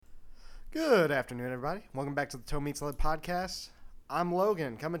Good afternoon, everybody. Welcome back to the Toe Meets Lead podcast. I'm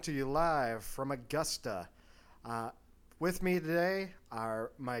Logan, coming to you live from Augusta. Uh, with me today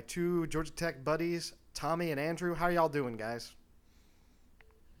are my two Georgia Tech buddies, Tommy and Andrew. How y'all doing, guys?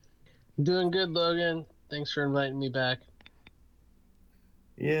 Doing good, Logan. Thanks for inviting me back.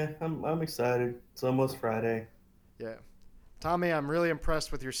 Yeah, I'm excited. It's almost Friday. Yeah. Tommy, I'm really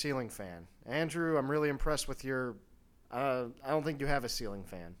impressed with your ceiling fan. Andrew, I'm really impressed with your. I don't think you have a ceiling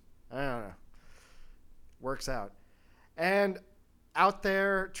fan. I don't know. Works out. And out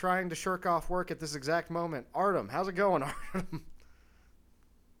there trying to shirk off work at this exact moment, Artem. How's it going, Artem?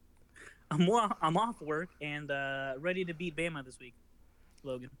 I'm off work and ready to beat Bama this week,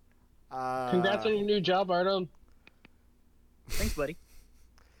 Logan. Congrats Uh, on your new job, Artem. Thanks, buddy.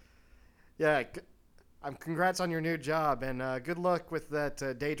 Yeah, congrats on your new job, and good luck with that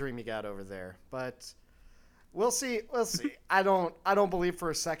daydream you got over there. But we'll see. We'll see. I don't believe for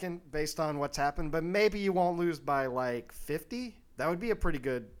a second, based on what's happened, but maybe you won't lose by like 50. That would be a pretty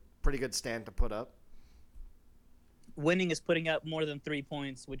good stand to put up. Winning is putting up more than 3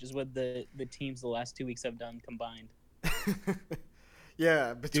 points, which is what the teams the last 2 weeks have done combined. Yeah,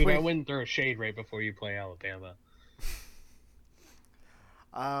 Dude, I between. wouldn't throw shade right before you play Alabama.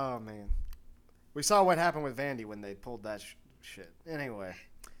 Oh man, we saw what happened with Vandy when they pulled that shit. Anyway,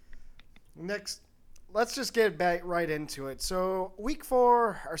 next, let's just get back right into it. So week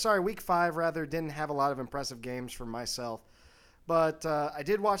 5 rather, didn't have a lot of impressive games for myself, but I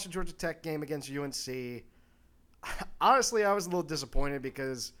did watch the Georgia Tech game against UNC. Honestly, I was a little disappointed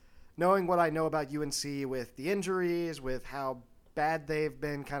because knowing what I know about UNC with the injuries, with how bad they've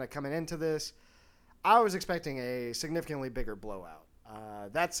been kind of coming into this, I was expecting a significantly bigger blowout.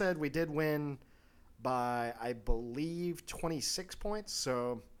 That said, we did win by, I believe, 26 points.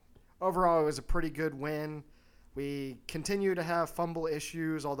 So overall, it was a pretty good win. We continue to have fumble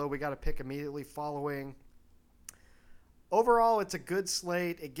issues, although we got a pick immediately following. Overall, it's a good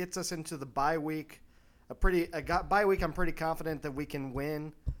slate. It gets us into the bye week. Bye week. I'm pretty confident that we can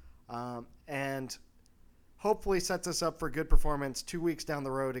win, and hopefully sets us up for good performance 2 weeks down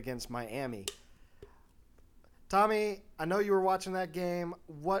the road against Miami. Tommy, I know you were watching that game.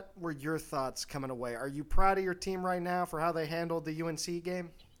 What were your thoughts coming away? Are you proud of your team right now for how they handled the UNC game?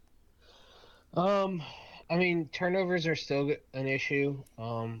 Um, I mean, turnovers are still an issue.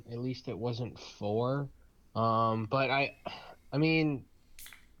 At least it wasn't four. But I mean,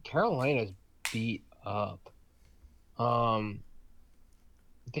 Carolina's beat up. Um,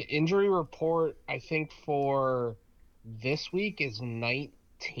 the injury report, I think for this week is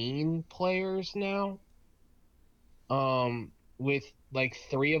 19 players now. With like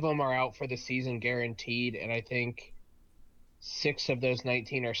three of them are out for the season guaranteed, and I think six of those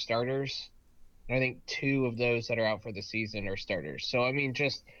 19 are starters. And I think two of those that are out for the season are starters. So, I mean,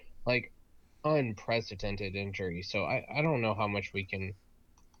 just like unprecedented injury. So, I don't know how much we can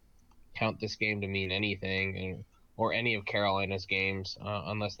count this game to mean anything or any of Carolina's games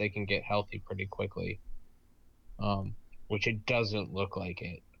unless they can get healthy pretty quickly, which it doesn't look like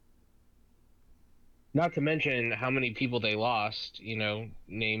it. Not to mention how many people they lost,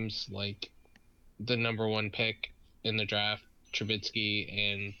 names like the number one pick in the draft, Trubisky,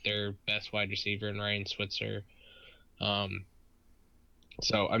 and their best wide receiver in Ryan Switzer. Um,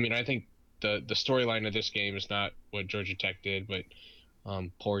 so, I mean, I think the storyline of this game is not what Georgia Tech did, but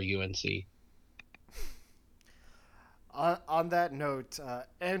poor UNC. On that note,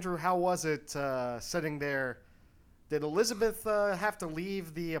 Andrew, how was it sitting there? Did Elizabeth have to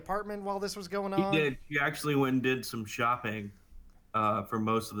leave the apartment while this was going He on? did. She actually went and did some shopping for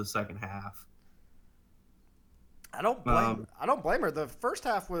most of the second half. Um, I don't blame her. The first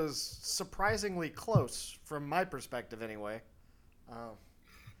half was surprisingly close from my perspective, anyway. Uh,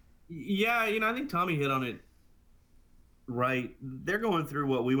 yeah, I think Tommy hit on it right. They're going through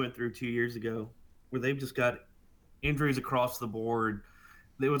what we went through 2 years ago, where they've just got injuries across the board.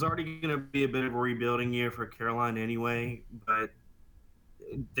 It was already going to be a bit of a rebuilding year for Carolina anyway, but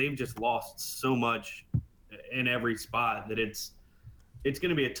they've just lost so much in every spot that it's going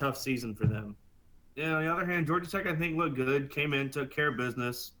to be a tough season for them. Yeah, on the other hand, Georgia Tech I think looked good. Came in, took care of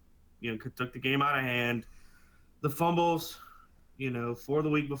business. Took the game out of hand. The fumbles, for the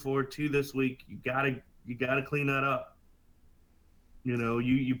week before to this week, you gotta clean that up.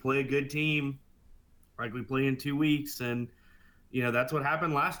 You play a good team like we play in 2 weeks, and that's what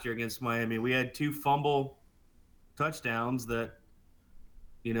happened last year against Miami. We had two fumble touchdowns that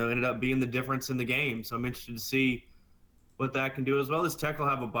ended up being the difference in the game. So I'm interested to see what that can do as well as Tech will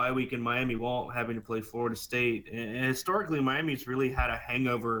have a bye week and Miami won't, having to play Florida State. And historically, Miami's really had a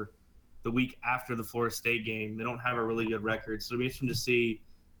hangover the week after the Florida State game. They don't have a really good record. So it'll be interesting to see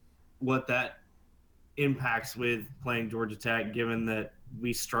what that impacts with playing Georgia Tech, given that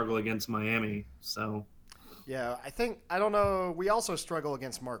we struggle against Miami. So Yeah, I don't know. We also struggle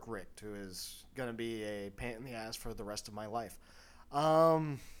against Mark Richt, who is going to be a pain in the ass for the rest of my life.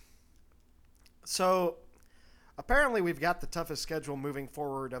 Um, so apparently we've got the toughest schedule moving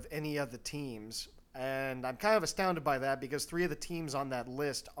forward of any of the teams. And I'm kind of astounded by that because three of the teams on that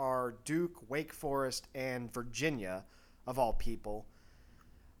list are Duke, Wake Forest, and Virginia, of all people.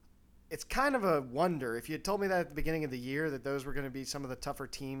 It's kind of a wonder. If you had told me that at the beginning of the year that those were going to be some of the tougher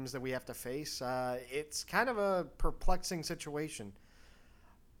teams that we have to face, it's kind of a perplexing situation.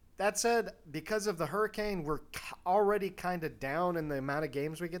 That said, because of the hurricane, we're already kind of down in the amount of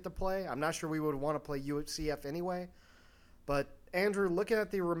games we get to play. I'm not sure we would want to play UCF anyway. But, Andrew, looking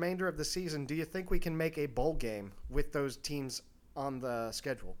at the remainder of the season, do you think we can make a bowl game with those teams on the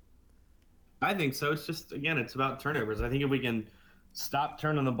schedule? I think so. It's just, again, it's about turnovers. I think if we can stop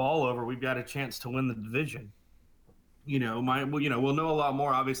turning the ball over, we've got a chance to win the division. We'll know a lot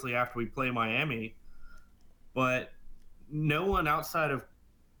more obviously after we play Miami, but no one outside of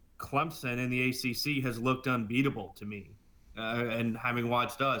Clemson in the ACC has looked unbeatable to me. And having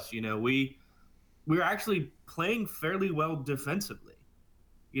watched us, we're actually playing fairly well defensively.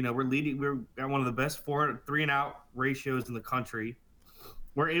 We're leading. We're at one of the best 3-and-out ratios in the country.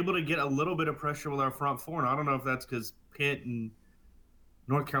 We're able to get a little bit of pressure with our front four, and I don't know if that's because Pitt and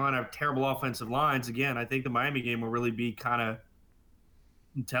North Carolina have terrible offensive lines. Again, I think the Miami game will really be kind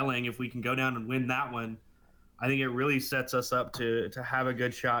of telling. If we can go down and win that one, I think it really sets us up to have a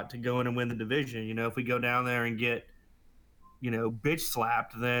good shot to go in and win the division. If we go down there and get, bitch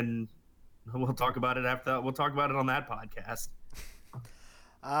slapped, then we'll talk about it after that. We'll talk about it on that podcast.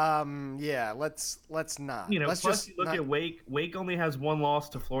 Yeah, let's not. Let's Plus just you look not... at Wake. Wake only has one loss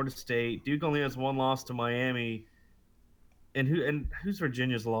to Florida State. Duke only has one loss to Miami. And who's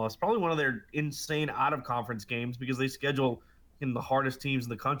Virginia's loss? Probably one of their insane out of conference games because they schedule the hardest teams in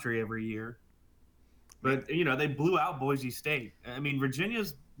the country every year. But they blew out Boise State. I mean,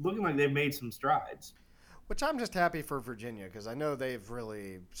 Virginia's looking like they've made some strides. Which I'm just happy for Virginia because I know they've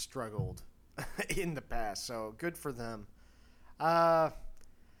really struggled in the past. So good for them.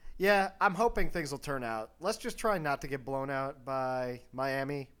 Yeah, I'm hoping things will turn out. Let's just try not to get blown out by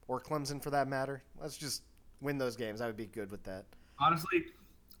Miami or Clemson for that matter. Let's just win those games. I would be good with that. Honestly,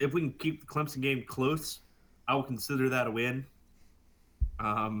 if we can keep the Clemson game close, I will consider that a win.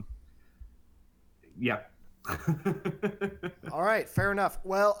 Yeah. All right, fair enough.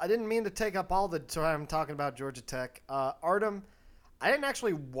 Well, I didn't mean to take up all the time talking about Georgia Tech. Artem, I didn't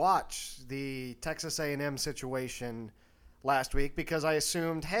actually watch the Texas A&M situation last week because I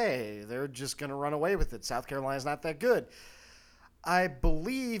assumed, hey, they're just going to run away with it. South Carolina's not that good. I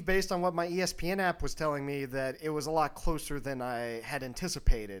believe, based on what my ESPN app was telling me, that it was a lot closer than I had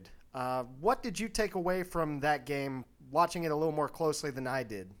anticipated. What did you take away from that game, watching it a little more closely than I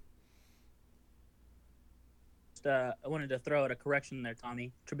did? I wanted to throw out a correction there,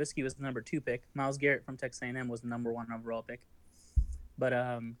 Tommy. Trubisky was the number 2 pick. Myles Garrett from Texas A&M was the number 1 overall pick. But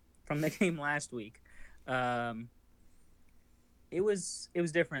from the game last week, it was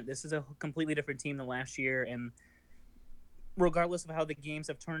different. This is a completely different team than last year, and regardless of how the games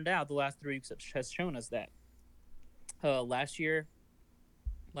have turned out, the last 3 weeks has shown us that. Last year's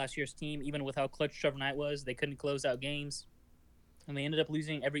team, even with how clutch Trevor Knight was, they couldn't close out games, and they ended up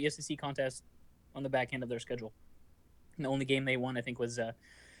losing every SEC contest on the back end of their schedule. And the only game they won, I think, was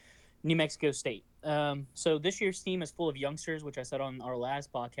New Mexico State. So this year's team is full of youngsters, which I said on our last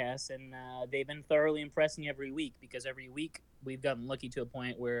podcast, and they've been thoroughly impressing every week because every week we've gotten lucky to a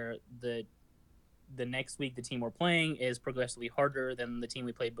point where the next week the team we're playing is progressively harder than the team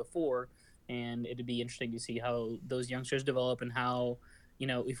we played before, and it'd be interesting to see how those youngsters develop and how,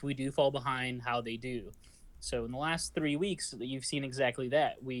 if we do fall behind, how they do. So in the last 3 weeks, you've seen exactly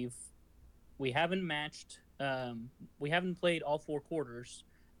that. We haven't matched. We haven't played all 4 quarters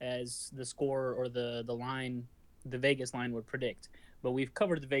as the score or the line, the Vegas line would predict, but we've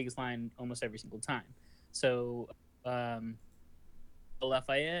covered the Vegas line almost every single time. So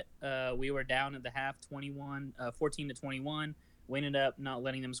Lafayette, we were down at the half 14-21. We ended up not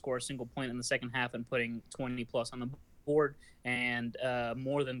letting them score a single point in the second half and putting 20 plus on the board, and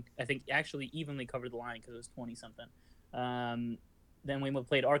more than, I think, actually evenly covered the line because it was 20 something. Then we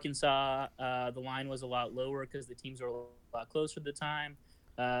played Arkansas. The line was a lot lower because the teams were a lot closer at the time.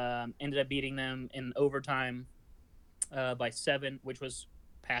 Ended up beating them in overtime by 7, which was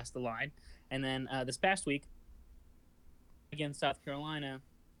past the line. And then this past week against South Carolina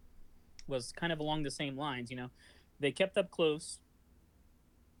was kind of along the same lines. They kept up close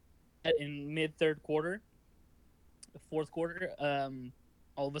in mid-third quarter, the fourth quarter.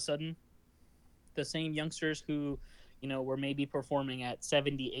 all of a sudden the same youngsters who, were maybe performing at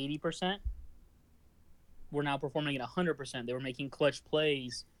 70, 80% were now performing at 100%. They were making clutch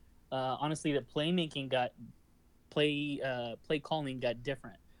plays. Honestly, the playmaking got play calling got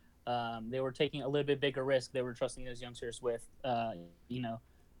different. They were taking a little bit bigger risk. They were trusting those youngsters with,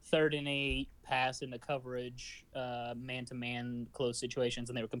 3rd and 8 pass into coverage, man to man close situations,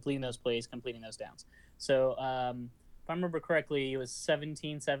 and they were completing those plays, completing those downs. So if I remember correctly, it was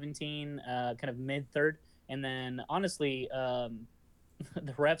 17-17, kind of mid third, and then honestly,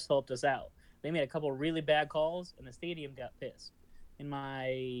 the refs helped us out. They made a couple really bad calls, and the stadium got pissed. In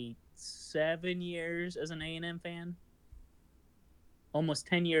my 7 years as an A&M fan, almost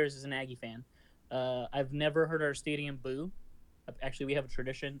 10 years as an Aggie fan, I've never heard our stadium boo. Actually, we have a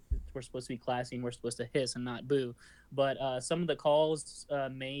tradition. We're supposed to be classy and we're supposed to hiss and not boo. But some of the calls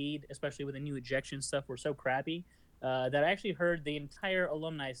made, especially with the new ejection stuff, were so crappy that I actually heard the entire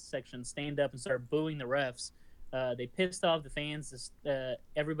alumni section stand up and start booing the refs. They pissed off the fans.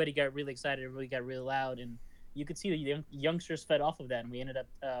 Everybody got really excited. Everybody got really loud, and you could see the youngsters fed off of that, and we ended up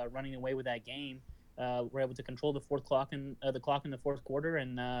running away with that game. We're able to control the clock in the fourth quarter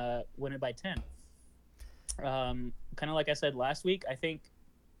and win it by 10. Kind of like I said last week, I think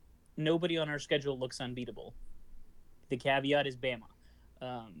nobody on our schedule looks unbeatable. The caveat is Bama.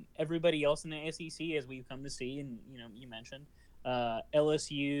 Everybody else in the SEC, as we've come to see, and you mentioned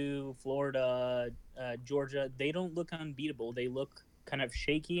LSU, Florida, Georgia, they don't look unbeatable. They look kind of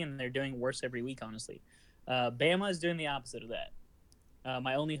shaky, and they're doing worse every week. Honestly, Bama is doing the opposite of that.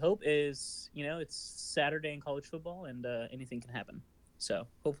 My only hope is, it's Saturday in college football, and anything can happen. So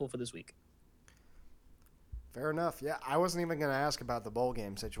hopeful for this week. Fair enough. Yeah, I wasn't even going to ask about the bowl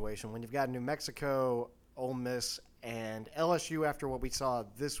game situation. When you've got New Mexico, Ole Miss, and LSU after what we saw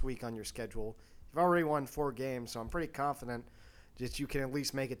this week on your schedule, you've already won 4 games, so I'm pretty confident that you can at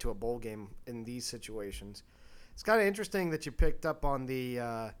least make it to a bowl game in these situations. It's kind of interesting that you picked up on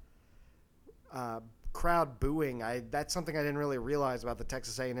the crowd booing. That's something I didn't really realize about the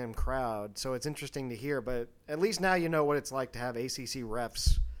Texas A&M crowd, so it's interesting to hear. But at least now you know what it's like to have ACC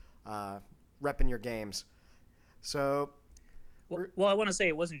refs repping your games. So, well, I want to say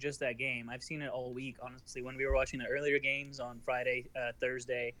it wasn't just that game. I've seen it all week, honestly. When we were watching the earlier games on Friday,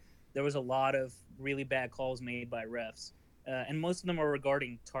 Thursday, there was a lot of really bad calls made by refs, and most of them are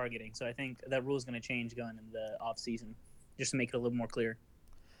regarding targeting. So I think that rule is going to change going in the off season, just to make it a little more clear.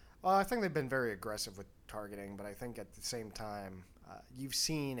 well, I think they've been very aggressive with targeting, but I think at the same time, you've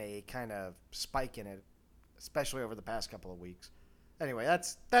seen a kind of spike in it, especially over the past couple of weeks. Anyway,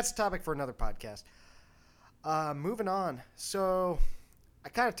 that's a topic for another podcast. Moving on. So, I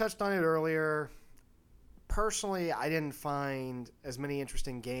kind of touched on it earlier. Personally, I didn't find as many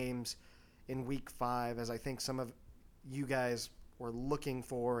interesting games in Week 5 as I think some of you guys were looking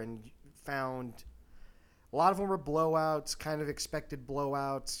for and found. A lot of them were blowouts, kind of expected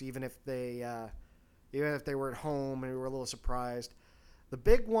blowouts, even if they were at home and we were a little surprised. The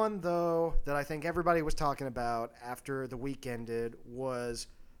big one, though, that I think everybody was talking about after the week ended was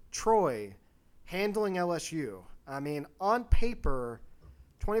Troy handling LSU. I mean, on paper,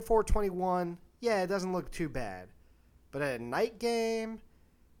 24-21, yeah, it doesn't look too bad. But at a night game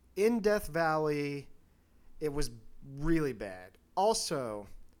in Death Valley, it was really bad. Also,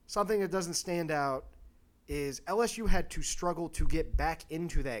 something that doesn't stand out is LSU had to struggle to get back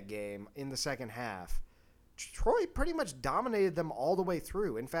into that game in the second half. Troy pretty much dominated them all the way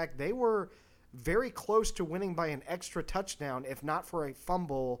through. In fact, they were very close to winning by an extra touchdown, if not for a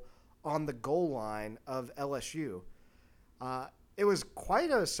fumble on the goal line of LSU. It was quite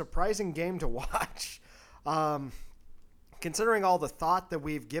a surprising game to watch, considering all the thought that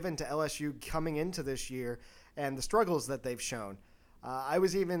we've given to LSU coming into this year and the struggles that they've shown. I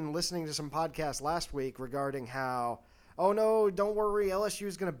was even listening to some podcasts last week regarding how, oh no, don't worry, LSU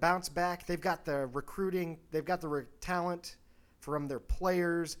is going to bounce back. They've got the recruiting, they've got the talent from their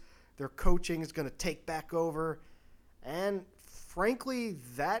players. Their coaching is going to take back over. And frankly,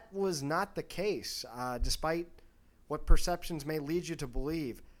 that was not the case, despite what perceptions may lead you to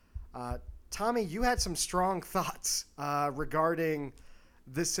believe. Tommy, you had some strong thoughts regarding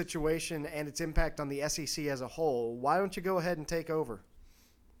this situation and its impact on the SEC as a whole. Why don't you go ahead and take over?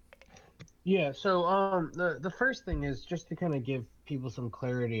 Yeah, so the first thing is just to kind of give people some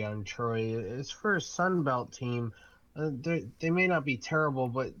clarity on Troy. As for a Sun Belt team, they may not be terrible,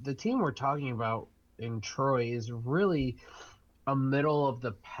 but the team we're talking about in Troy is really a middle of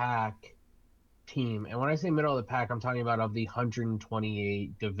the pack team. And when I say middle of the pack, I'm talking about of the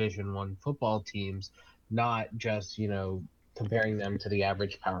 128 Division 1 football teams, not just, comparing them to the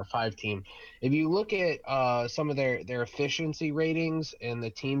average Power 5 team. If you look at some of their efficiency ratings and the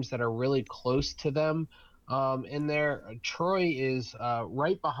teams that are really close to them in there, Troy is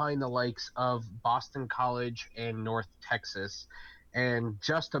right behind the likes of Boston College and North Texas, and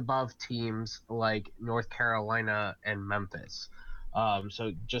just above teams like North Carolina and Memphis.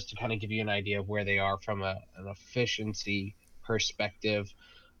 So just to kind of give you an idea of where they are from an efficiency perspective.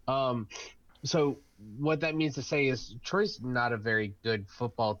 Um, so what that means to say is Troy's not a very good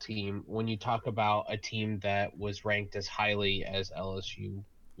football team when you talk about a team that was ranked as highly as LSU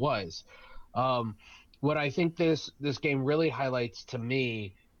was. Um, what I think this game really highlights to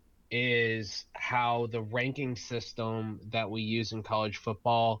me is how the ranking system that we use in college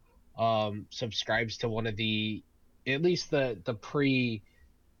football subscribes to one of the, at least the pre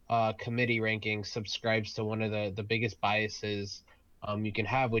committee ranking subscribes to one of the biggest biases you can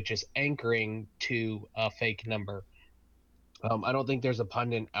have, which is anchoring to a fake number. I don't think there's a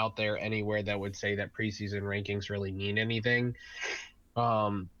pundit out there anywhere that would say that preseason rankings really mean anything.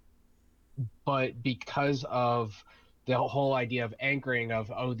 Um, but because of the whole idea of anchoring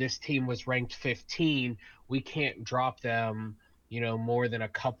of, oh, this team was ranked 15, we can't drop them, more than a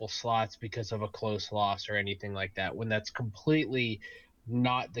couple slots because of a close loss or anything like that, when that's completely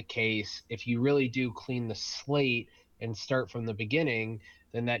not the case. If you really do clean the slate and start from the beginning,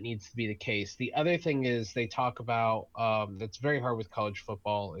 then that needs to be the case. The other thing is they talk about, that's very hard with college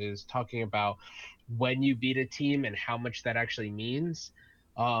football, is talking about when you beat a team and how much that actually means.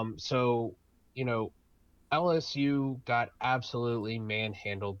 So, you know, LSU got absolutely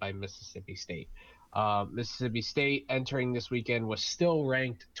manhandled by Mississippi State. Mississippi State entering this weekend was still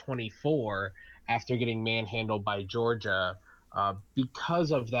ranked 24 after getting manhandled by Georgia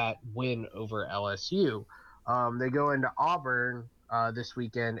because of that win over LSU. They go into Auburn this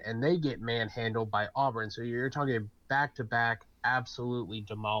weekend and they get manhandled by Auburn. So you're talking back to back, absolutely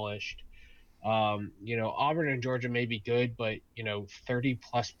demolished. Auburn and Georgia may be good, but 30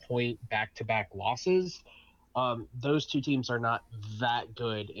 plus point back to back losses. Those two teams are not that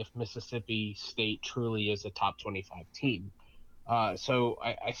good if Mississippi State truly is a top 25 team. So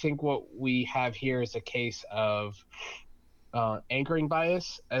I think what we have here is a case of anchoring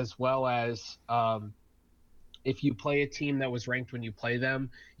bias, as well as if you play a team that was ranked when you play them,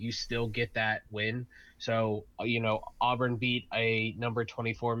 you still get that win. So, Auburn beat a number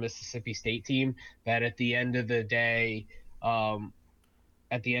 24 Mississippi State team that at the end of the day,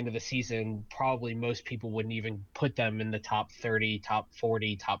 at the end of the season, probably most people wouldn't even put them in the top 30, top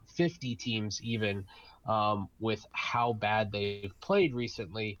 40, top 50 teams, even with how bad they've played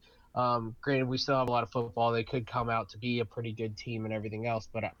recently. Granted, we still have a lot of football. They could come out to be a pretty good team and everything else,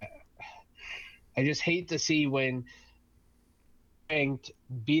 but I just hate to see when ranked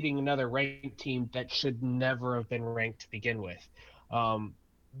beating another ranked team that should never have been ranked to begin with. Um,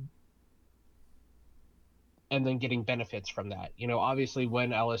 and then getting benefits from that. Obviously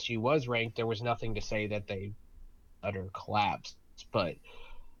when LSU was ranked, there was nothing to say that they utter collapsed. But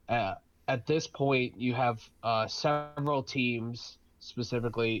uh, at this point, you have several teams,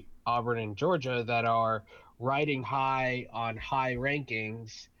 specifically Auburn and Georgia, that are riding high on high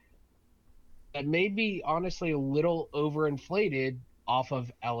rankings that may be honestly a little overinflated off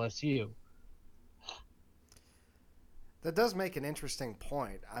of LSU. That does make an interesting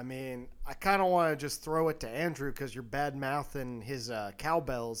point. I mean, I kind of want to just throw it to Andrew because you're bad mouthing his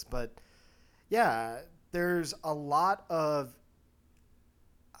cowbells, but yeah, there's a lot of.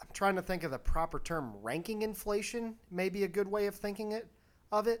 I'm trying to think of the proper term. Ranking inflation may be a good way of thinking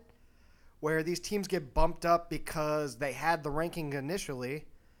of it, where these teams get bumped up because they had the ranking initially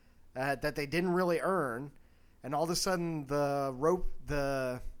that they didn't really earn, and all of a sudden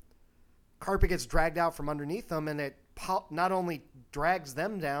the carpet gets dragged out from underneath them, and it not only drags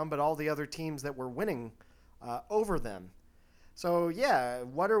them down, but all the other teams that were winning over them. So yeah,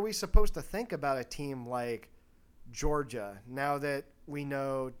 what are we supposed to think about a team like Georgia now that we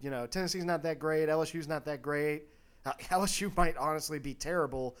know, Tennessee's not that great, LSU's not that great. LSU might honestly be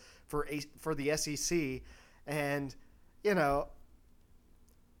terrible for the SEC, and you know,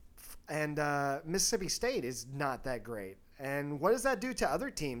 and Mississippi State is not that great. And what does that do to other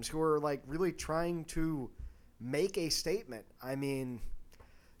teams who are like really trying to make a statement? I mean,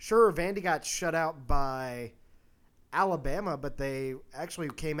 sure, Vandy got shut out by Alabama, but they actually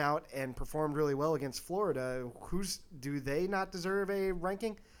came out and performed really well against Florida. Do they not deserve a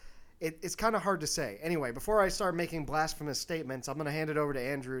ranking? It's kind of hard to say. Anyway, before I start making blasphemous statements, I'm going to hand it over to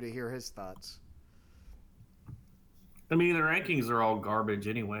Andrew to hear his thoughts. I mean, the rankings are all garbage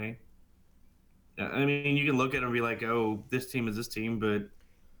anyway. I mean, you can look at them and be like, oh, this team is this team, but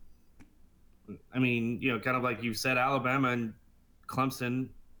I mean, kind of like you said, Alabama and Clemson,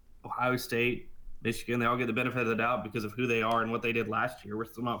 Ohio State, Michigan, they all get the benefit of the doubt because of who they are and what they did last year. We're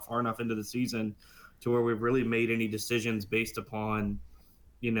still not far enough into the season to where we've really made any decisions based upon,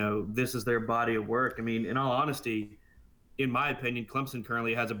 this is their body of work. I mean, in all honesty, in my opinion, Clemson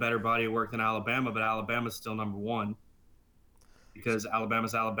currently has a better body of work than Alabama, but Alabama's still number one because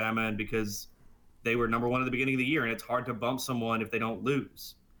Alabama's Alabama and because they were number one at the beginning of the year, and it's hard to bump someone if they don't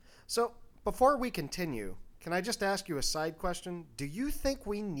lose. So before we continue, can I just ask you a side question? Do you think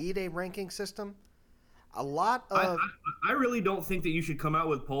we need a ranking system? A lot of I really don't think that you should come out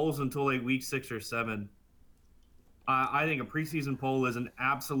with polls until like week 6 or 7. I think a preseason poll is an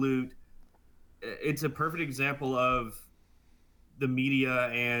absolute. It's a perfect example of the media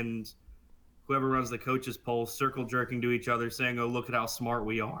and whoever runs the coaches poll circle jerking to each other, saying, "Oh, look at how smart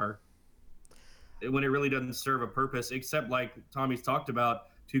we are," when it really doesn't serve a purpose, except like Tommy's talked about,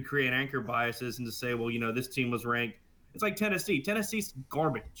 to create anchor biases and to say, well, this team was ranked. It's like Tennessee. Tennessee's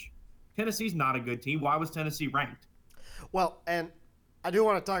garbage. Tennessee's not a good team. Why was Tennessee ranked? Well, and I do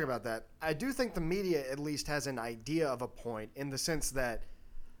want to talk about that. I do think the media at least has an idea of a point in the sense that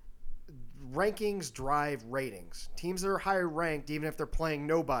rankings drive ratings. Teams that are higher ranked, even if they're playing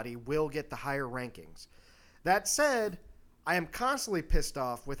nobody, will get the higher rankings. That said, I am constantly pissed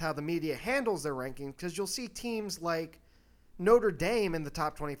off with how the media handles their rankings because you'll see teams like Notre Dame in the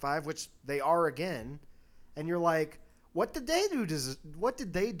top 25, which they are again, and you're like, what did they do? What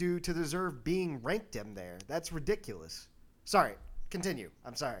did they do to deserve being ranked in there? That's ridiculous. Sorry, continue.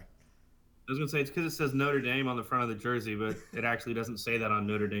 I'm sorry. I was going to say it's because it says Notre Dame on the front of the jersey, but it actually doesn't say that on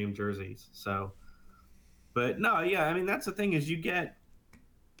Notre Dame jerseys. So, but no, yeah, I mean, that's the thing is you get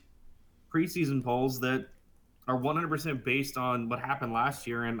preseason polls that are 100% based on what happened last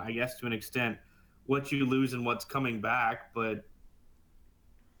year and I guess to an extent what you lose and what's coming back. But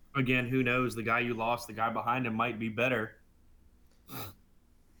again, who knows? The guy you lost, the guy behind him might be better.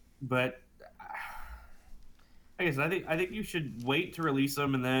 But I think you should wait to release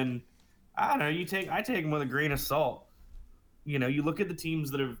them, and then I don't know. I take them with a grain of salt. You look at the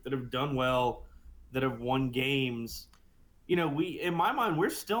teams that have done well, that have won games. In my mind, we're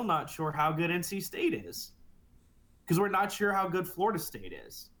still not sure how good NC State is because we're not sure how good Florida State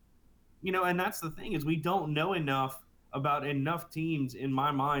is. And that's the thing is we don't know enough about enough teams in my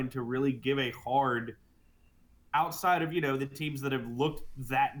mind to really give a hard outside of the teams that have looked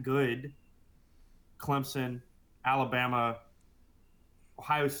that good. Clemson, Alabama,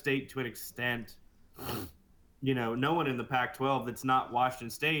 Ohio State to an extent. No one in the Pac-12 that's not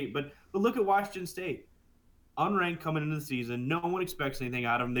Washington State. But look at Washington State. Unranked coming into the season. No one expects anything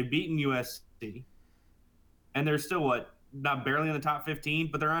out of them. They've beaten USC. And they're still, not barely in the top 15,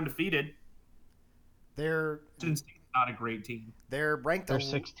 but they're undefeated. Washington State's not a great team. They're ranked. They're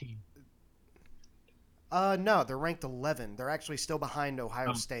 16. No, they're ranked 11. They're actually still behind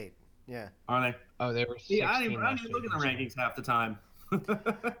Ohio State. Yeah. Are they? Oh, they were 16. Yeah, I didn't even look at the rankings half the time.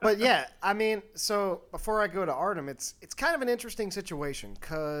 But yeah, I mean, so before I go to Artem, it's kind of an interesting situation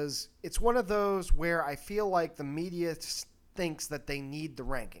because it's one of those where I feel like the media thinks that they need the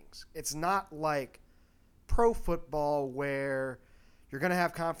rankings. It's not like pro football where you're going to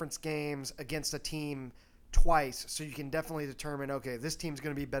have conference games against a team twice, so you can definitely determine, okay, this team's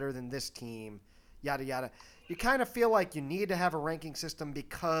going to be better than this team, yada, yada. You kind of feel like you need to have a ranking system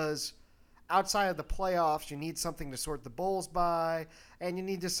because outside of the playoffs, you need something to sort the bowls by, and you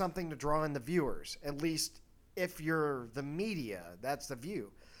need just something to draw in the viewers. At least if you're the media, that's the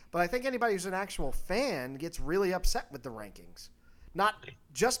view. But I think anybody who's an actual fan gets really upset with the rankings. Not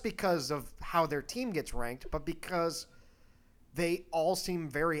just because of how their team gets ranked, but because they all seem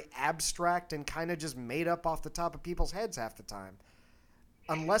very abstract and kind of just made up off the top of people's heads half the time.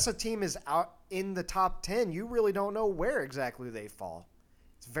 Unless a team is out in the top 10, you really don't know where exactly they fall.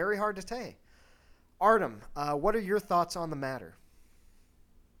 It's very hard to say. Artem, what are your thoughts on the matter?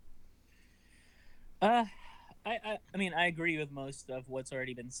 I mean, I agree with most of what's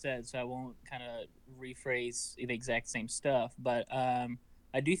already been said, so I won't kind of rephrase the exact same stuff. But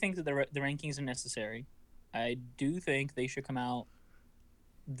I do think that the rankings are necessary. I do think they should come out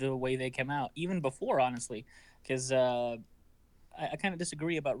the way they came out, even before, honestly, because I kind of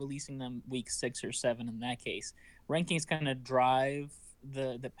disagree about releasing them week 6 or 7 in that case. Rankings kind of drive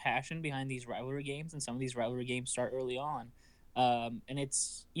the passion behind these rivalry games, and some of these rivalry games start early on. And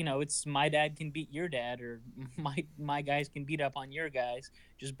it's my dad can beat your dad, or my guys can beat up on your guys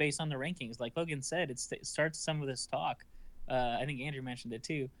just based on the rankings. Like Logan said, it starts some of this talk. I think Andrew mentioned it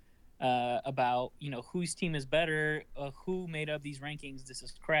too, about whose team is better, who made up these rankings. This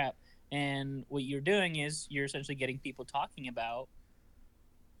is crap. And what you're doing is you're essentially getting people talking about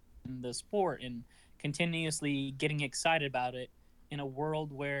the sport and continuously getting excited about it in a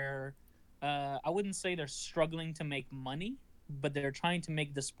world where I wouldn't say they're struggling to make money, but they're trying to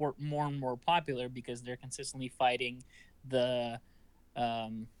make the sport more and more popular because they're consistently fighting the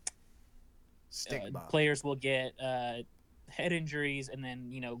um, Stigma. players will get head injuries and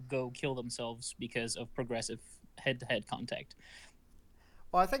then go kill themselves because of progressive head-to-head contact,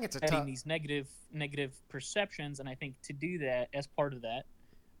 Well, I think it's a adding tough. these negative perceptions. And I think to do that, as part of that,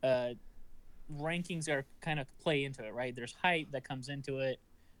 uh, rankings are kind of play into it, right? There's hype that comes into it.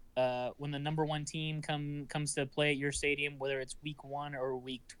 When the number one team comes to play at your stadium, whether it's week 1 or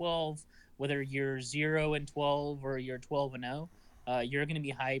week 12, whether you're 0-12 or you're 12-0, you're going to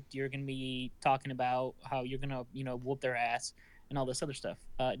be hyped. You're going to be talking about how you're going to whoop their ass and all this other stuff.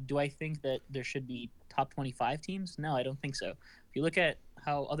 Do I think that there should be top 25 teams? No, I don't think so. If you look at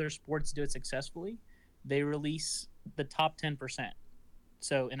how other sports do it successfully, they release the top 10%.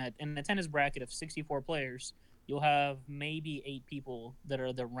 So in a tennis bracket of 64 players, you'll have maybe 8 people that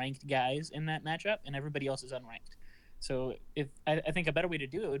are the ranked guys in that matchup, and everybody else is unranked. So if I think a better way to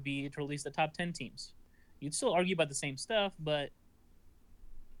do it would be to release the top 10 teams. You'd still argue about the same stuff, but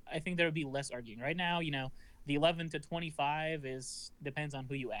I think there would be less arguing. Right now, the 11 to 25 is depends on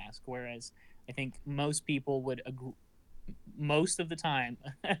who you ask. Whereas I think most people would agree, most of the time,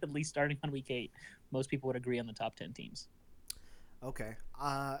 at least starting on week 8, most people would agree on the top 10 teams. Okay.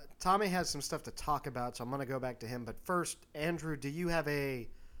 Tommy has some stuff to talk about, so I'm going to go back to him. But first, Andrew, do you have a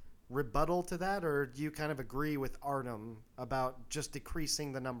rebuttal to that, or do you kind of agree with Artem about just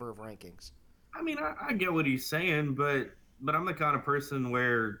decreasing the number of rankings? I mean, I get what he's saying, but I'm the kind of person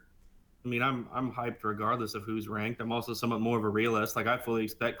where, I mean, I'm hyped regardless of who's ranked. I'm also somewhat more of a realist. Like I fully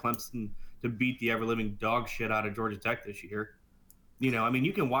expect Clemson to beat the ever living dog shit out of Georgia Tech this year. I mean,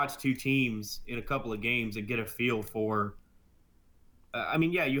 you can watch two teams in a couple of games and get a feel for. I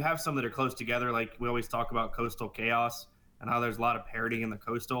mean, yeah, you have some that are close together. Like we always talk about coastal chaos and how there's a lot of parity in the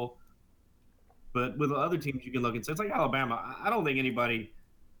coastal. But with the other teams, you can look and say it's like Alabama. I don't think anybody.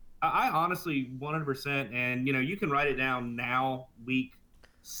 I honestly 100%, and you can write it down now, week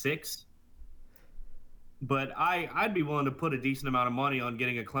 6. But I'd be willing to put a decent amount of money on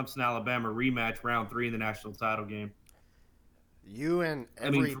getting a Clemson Alabama rematch round 3 in the national title game. You and I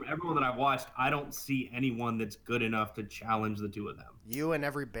mean, every from everyone that I've watched, I don't see anyone that's good enough to challenge the two of them. you and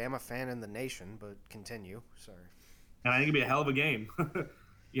every Bama fan in the nation. But continue. Sorry. And I think it'd be a hell of a game,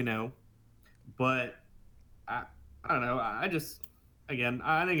 you know. But I, I don't know. I just, again,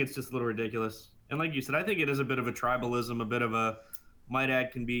 I think it's just a little ridiculous. And like you said, I think it is a bit of a tribalism, a bit of a my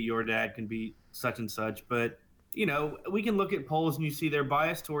dad can beat your dad can beat such and such. But we can look at polls and you see they're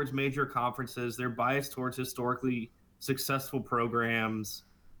biased towards major conferences. They're biased towards historically successful programs.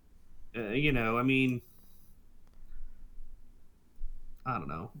 I mean, I don't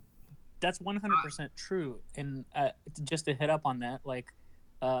know. That's 100% true. And just to hit up on that, like,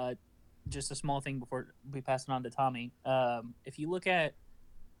 uh, just a small thing before we pass it on to Tommy. If you look at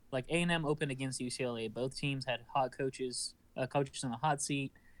like A&M opened against UCLA, both teams had hot coaches in the hot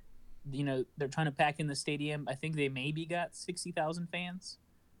seat. They're trying to pack in the stadium. I think they maybe got 60,000 fans.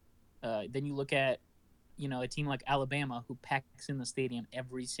 Then you look at a team like Alabama who packs in the stadium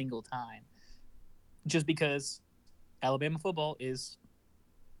every single time, just because Alabama football is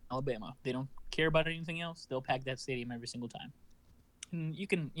Alabama. They don't care about anything else. They'll pack that stadium every single time. And you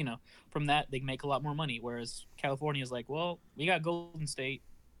can, from that they make a lot more money. Whereas California is like, well, we got Golden State.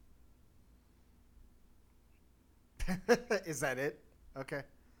 Is that it? Okay.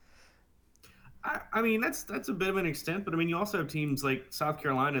 I mean, that's a bit of an extent, but I mean, you also have teams like South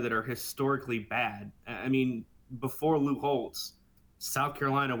Carolina that are historically bad. I mean, before Lou Holtz, South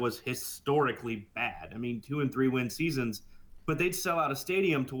Carolina was historically bad. I mean, 2 and 3 win seasons, but they'd sell out a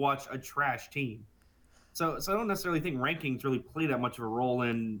stadium to watch a trash team. So I don't necessarily think rankings really play that much of a role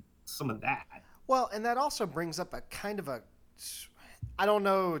in some of that. Well, and that also brings up a kind of a. I don't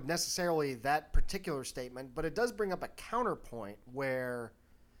know necessarily that particular statement, but it does bring up a counterpoint where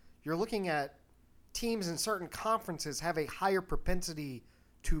you're looking at teams in certain conferences have a higher propensity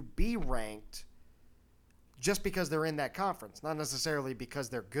to be ranked just because they're in that conference, not necessarily because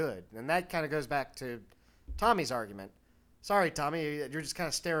they're good. And that kind of goes back to Tommy's argument. Sorry, Tommy, you're just kind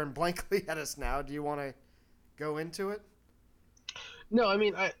of staring blankly at us now. Do you want to go into it? No, I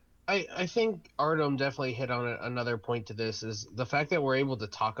mean, I think Artem definitely hit on another point to this is the fact that we're able to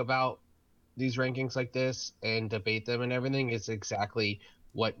talk about these rankings like this and debate them and everything is exactly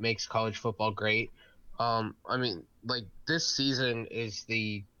what makes college football great. I mean, like this season is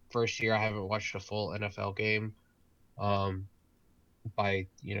the first year I haven't watched a full NFL game. Um, by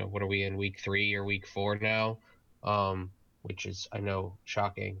what are we in week 3 or week 4 now? Which is I know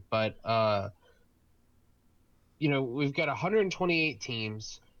shocking, but we've got 128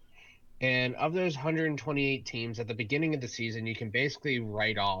 teams, and of those 128 teams at the beginning of the season, you can basically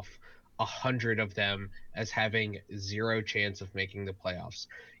write off 100 of them as having zero chance of making the playoffs.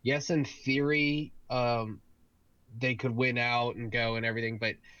 Yes, in theory, they could win out and go and everything,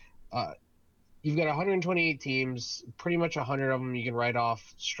 but uh, you've got 128 teams, pretty much 100 of them you can write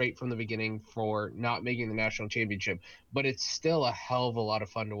off straight from the beginning for not making the national championship, but it's still a hell of a lot of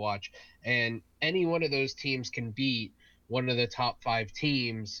fun to watch. And any one of those teams can beat one of the top 5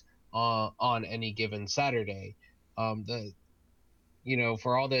 teams on any given Saturday. The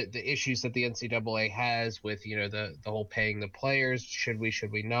for all the issues that the NCAA has with the whole paying the players, should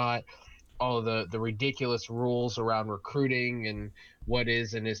we not, all of the ridiculous rules around recruiting and what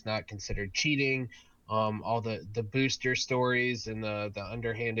is and is not considered cheating, all the booster stories and the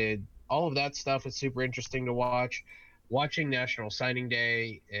underhanded, all of that stuff is super interesting to watch. Watching National Signing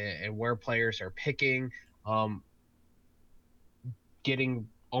Day and where players are picking, um, getting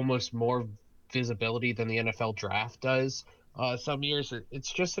almost more visibility than the NFL draft does. Some years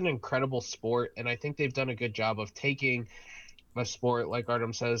it's just an incredible sport, and I think they've done a good job of taking a sport, like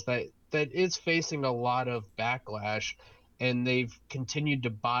Artem says, that is facing a lot of backlash, and they've continued to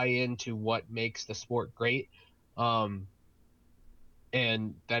buy into what makes the sport great, um,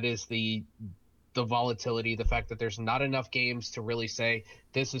 and that is the volatility, the fact that there's not enough games to really say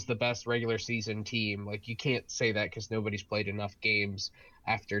this is the best regular season team. Like, you can't say that because nobody's played enough games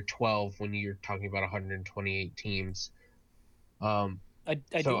after 12 when you're talking about 128 teams. I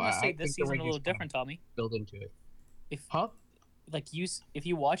do So want to say I this think the season a little rankings kind of different, Tommy. build into it. If Huh? if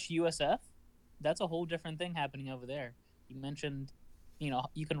you watch USF, that's a whole different thing happening over there. You mentioned,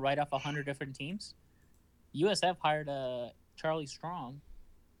 you can write off 100 different teams. USF hired Charlie Strong,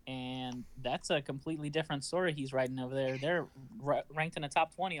 and that's a completely different story he's writing over there. They're ranked in the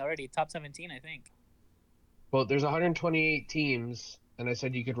top 20 already, top 17, I think. Well, there's 128 teams, and I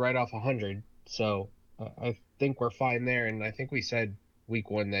said you could write off 100. So I think we're fine there. And I think we said week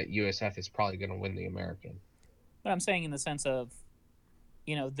 1 that USF is probably going to win the American. But I'm saying in the sense of,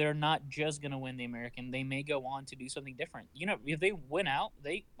 they're not just going to win the American. They may go on to do something different. If they win out,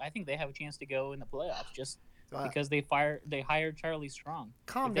 I think they have a chance to go in the playoffs just because they hired Charlie Strong.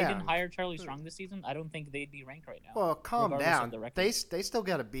 Calm If they down. didn't hire Charlie Strong this season, I don't think they'd be ranked right now. Well, calm regardless down. of the record. They still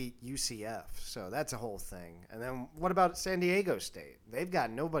got to beat UCF, so that's a whole thing. And then what about San Diego State? They've got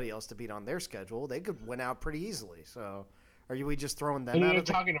nobody else to beat on their schedule. They could win out pretty easily. So are we just throwing them When out we're of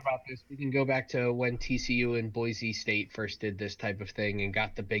the... talking about this, we can go back to when TCU and Boise State first did this type of thing and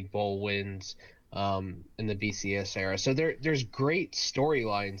got the big bowl wins in the BCS era. So there's great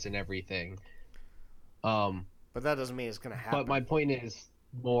storylines and everything. But that doesn't mean it's going to happen. But my point is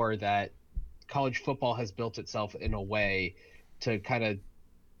more that college football has built itself in a way to kind of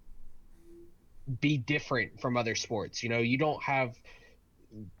be different from other sports. You don't have,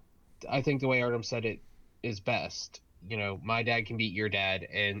 I think the way Artem said it is best. My dad can beat your dad,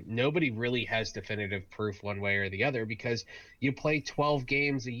 and nobody really has definitive proof one way or the other because you play 12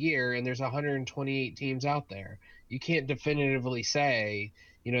 games a year and there's 128 teams out there. You can't definitively say,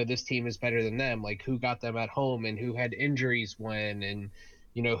 this team is better than them, like who got them at home and who had injuries when, and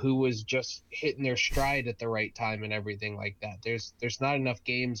who was just hitting their stride at the right time and everything like that. There's not enough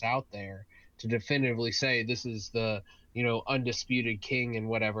games out there to definitively say this is the undisputed king and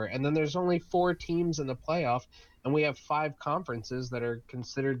whatever. And then there's only 4 teams in the playoff, and we have 5 conferences that are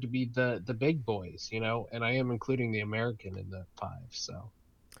considered to be the big boys, and I am including the American in the 5. So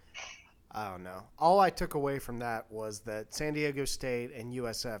I don't know. All I took away from that was that San Diego State and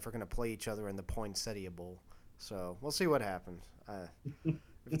USF are going to play each other in the Poinsettia Bowl. So we'll see what happens.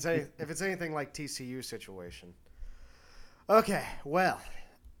 If it's anything like TCU situation. Okay, well,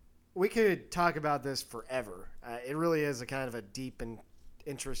 we could talk about this forever. It really is a kind of a deep and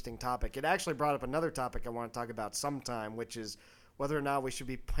interesting topic. It actually brought up another topic I want to talk about sometime, which is whether or not we should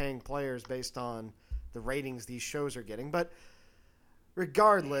be paying players based on the ratings these shows are getting. But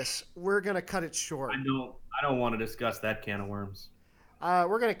regardless, we're going to cut it short. I don't want to discuss that can of worms.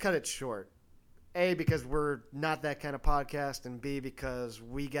 We're going to cut it short. A, because we're not that kind of podcast, and B, because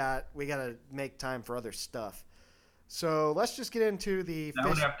we got to make time for other stuff. So let's just get into the... That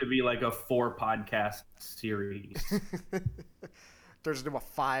would have to be like a 4-podcast series. There's a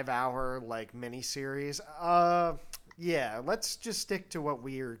 5-hour mini series. Yeah, let's just stick to what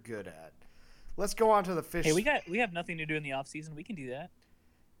we're good at. Let's go on to the fish. Hey, we have nothing to do in the off season. We can do that.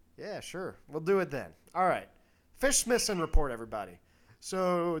 Yeah, sure. We'll do it then. All right. Fish Smithson report, everybody.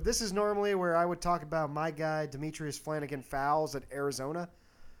 So this is normally where I would talk about my guy, Demetrius Flanagan Fowles at Arizona.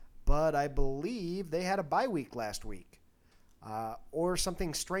 But I believe they had a bye week last week. or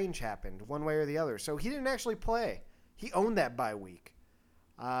something strange happened, one way or the other. So he didn't actually play. He owned that bye week.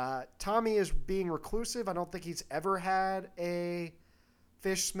 Tommy is being reclusive. I don't think he's ever had a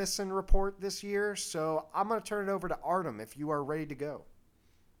Fish Smithson report this year. So I'm going to turn it over to Artem if you are ready to go.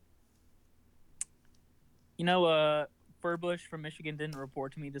 Furbush from Michigan didn't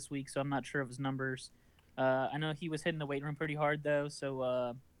report to me this week, so I'm not sure of his numbers. I know he was hitting the weight room pretty hard, though,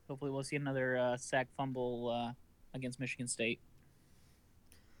 so hopefully we'll see another sack fumble against Michigan State.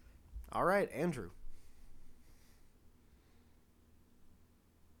 All right, Andrew.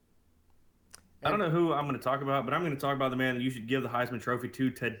 I don't know who I'm going to talk about, but I'm going to talk about the man that you should give the Heisman Trophy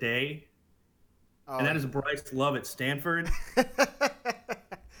to today, and that is Bryce Love at Stanford.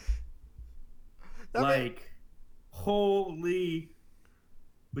 Holy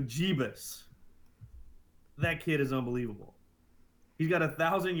bejeebus. That kid is unbelievable. He's got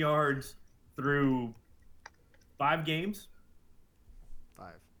 1,000 yards through 5 games.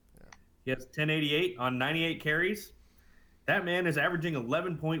 5, yeah. He has 1088 on 98 carries. That man is averaging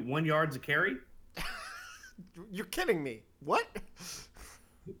 11.1 yards a carry. You're kidding me. What?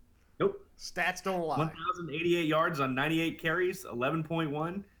 Nope. Stats don't lie. 1,088 yards on 98 carries,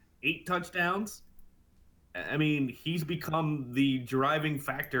 11.1, 8 touchdowns. I mean, he's become the driving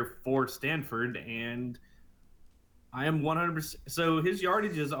factor for Stanford, and I am 100%. So his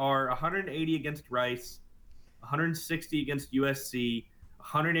yardages are 180 against Rice, 160 against USC,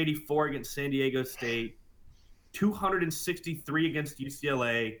 184 against San Diego State, 263 against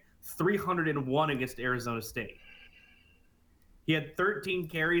UCLA, 301 against Arizona State. He had 13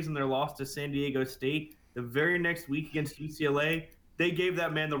 carries in their loss to San Diego State. The very next week against UCLA, they gave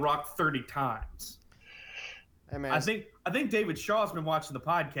that man the rock 30 times. Hey man, I think David Shaw's been watching the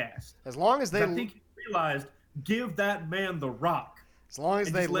podcast. As long as they, I think he realized, give that man the rock. As long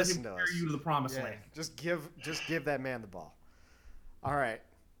as they let listen him to us, carry you to the promised land. Just give that man the ball. All right.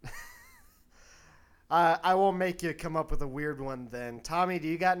 I won't make you come up with a weird one then. Tommy, do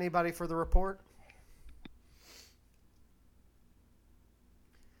you got anybody for the report?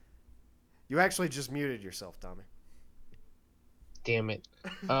 You actually just muted yourself, Tommy. Damn it.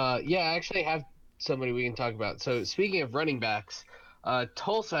 Yeah, I actually have somebody we can talk about. So speaking of running backs,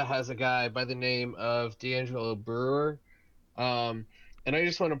 Tulsa has a guy by the name of D'Angelo Brewer. And I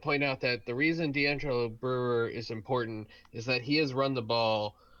just want to point out that the reason D'Angelo Brewer is important is that he has run the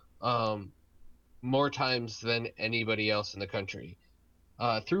ball more times than anybody else in the country.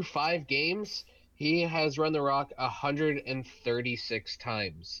 Through 5 games, he has run the rock 136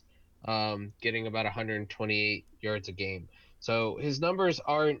 times, getting about 128 yards a game. So his numbers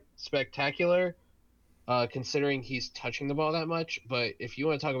aren't spectacular, considering he's touching the ball that much. But if you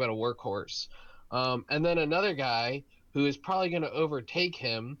want to talk about a workhorse, and then another guy who is probably going to overtake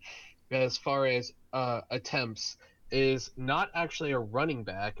him as far as attempts is not actually a running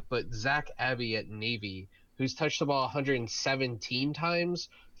back, but Zach Abbey at Navy, who's touched the ball 117 times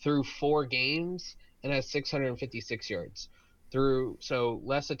through 4 games and has 656 yards. So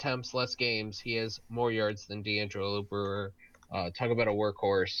less attempts, less games. He has more yards than D'Angelo Brewer. Talk about a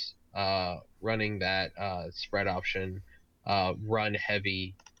workhorse, running that spread option, run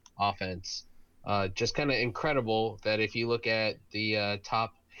heavy offense. Just kind of incredible that if you look at the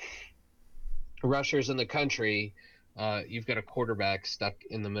top rushers in the country, you've got a quarterback stuck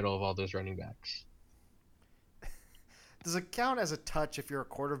in the middle of all those running backs. Does it count as a touch if you're a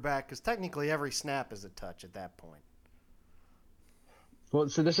quarterback? Because technically every snap is a touch at that point. Well,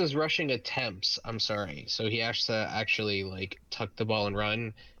 so this is rushing attempts. I'm sorry. So he has to actually tuck the ball and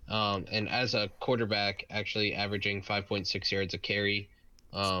run. And as a quarterback, actually averaging 5.6 yards a carry.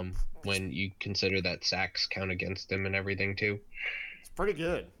 When you consider that sacks count against him and everything too. It's pretty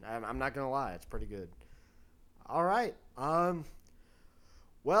good. I'm not gonna lie. It's pretty good. All right.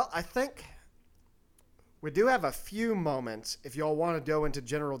 Well, I think we do have a few moments if y'all want to go into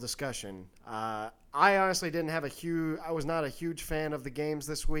general discussion. I honestly I was not a huge fan of the games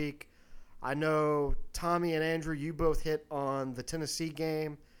this week. I know Tommy and Andrew, you both hit on the Tennessee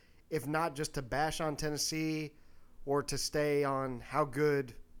game, if not just to bash on Tennessee or to stay on how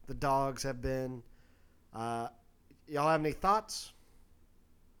good the Dogs have been. Y'all have any thoughts?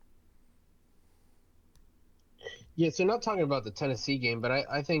 Yeah, so not talking about the Tennessee game, but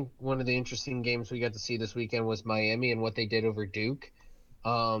I think one of the interesting games we got to see this weekend was Miami and what they did over Duke.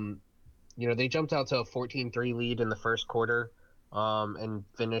 They jumped out to a 14-3 lead in the first quarter and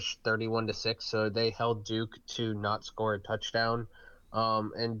finished 31-6, so they held Duke to not score a touchdown.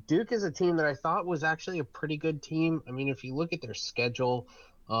 And Duke is a team that I thought was actually a pretty good team. I mean, if you look at their schedule,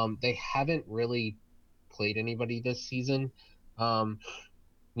 they haven't really played anybody this season.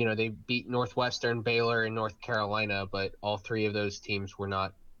 They beat Northwestern, Baylor, and North Carolina, but all three of those teams were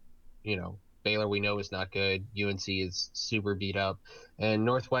not, Baylor we know is not good. UNC is super beat up, and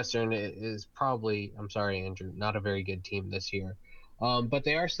Northwestern is probably, I'm sorry, Andrew, not a very good team this year. But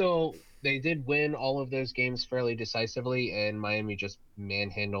they did win all of those games fairly decisively, and Miami just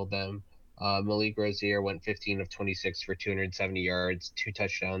manhandled them. Malik Rozier went 15 of 26 for 270 yards, 2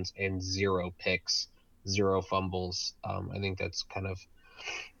 touchdowns, and 0 picks, 0 fumbles. I think that's kind of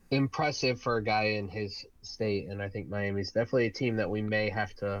impressive for a guy in his state, and I think Miami's definitely a team that we may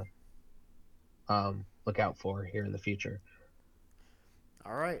have to look out for here in the future.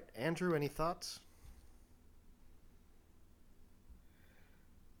 All right, Andrew, any thoughts?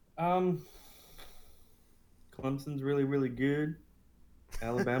 Um, Clemson's really, really good.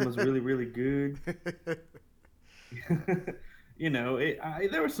 Alabama's really, really good.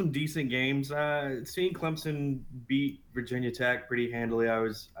 There were some decent games. Seeing Clemson beat Virginia Tech pretty handily, I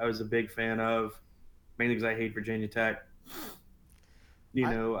was a big fan of, mainly because I hate Virginia Tech. I,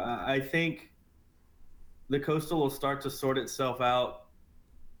 I think the Coastal will start to sort itself out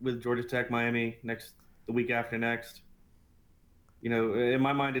with Georgia Tech, Miami the week after next. In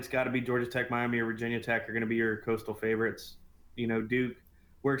my mind, it's got to be Georgia Tech, Miami, or Virginia Tech are going to be your Coastal favorites. Duke,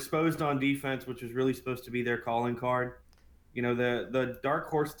 we're exposed on defense, which is really supposed to be their calling card. The dark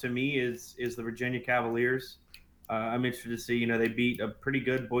horse to me is the Virginia Cavaliers. I'm interested to see. They beat a pretty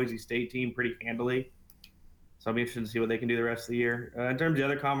good Boise State team pretty handily, so I'll be interested to see what they can do the rest of the year. In terms of the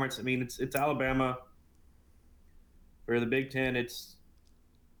other conference, I mean, it's Alabama. For the Big Ten, it's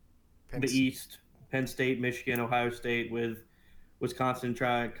Penn, the East: Penn State, Michigan, Ohio State, with Wisconsin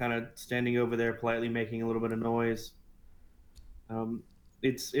kind of standing over there politely making a little bit of noise.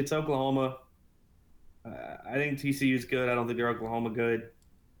 It's Oklahoma. I think TCU's good. I don't think they're Oklahoma good.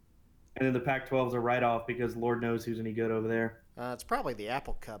 And then the Pac-12's a write-off because Lord knows who's any good over there. it's probably the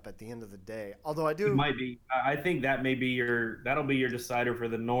Apple Cup at the end of the day. Although It might be. I think that'll be your decider for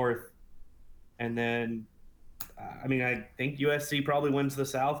the North. And then, I mean, I think USC probably wins the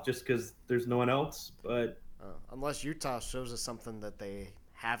South just because there's no one else. But unless Utah shows us something that they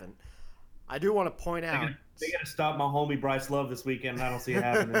haven't. I do want to point out they got to stop my homie Bryce Love this weekend, and I don't see it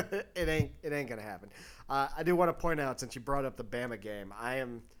happening. it ain't gonna happen. I do want to point out, since you brought up the Bama game, I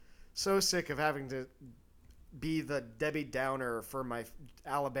am so sick of having to be the Debbie Downer for my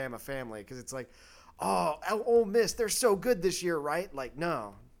Alabama family, because it's like, oh, Ole Miss, they're so good this year, right? Like,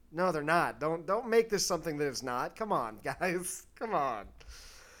 no, they're not. Don't make this something that it's not. Come on, guys, come on.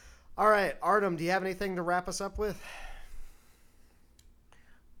 All right, Artem, do you have anything to wrap us up with?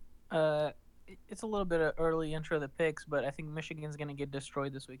 It's a little bit of early intro of the picks, but I think Michigan's going to get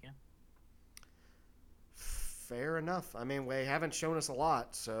destroyed this weekend. Fair enough. I mean, they haven't shown us a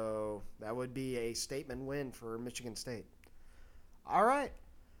lot, so that would be a statement win for Michigan State. All right.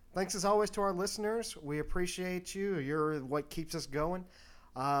 Thanks as always to our listeners. We appreciate you. You're what keeps us going.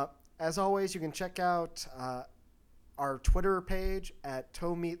 As always, you can check out our Twitter page at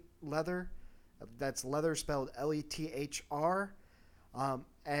Toe Meat Leather. That's leather spelled Lethr.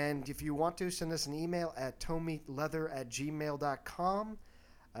 And if you want to, send us an email at toemeatleather@gmail.com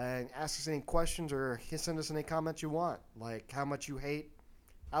and ask us any questions or send us any comments you want, like how much you hate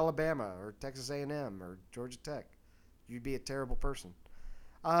Alabama or Texas A&M or Georgia Tech. You'd be a terrible person.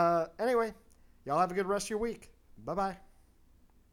 Anyway, y'all have a good rest of your week. Bye-bye.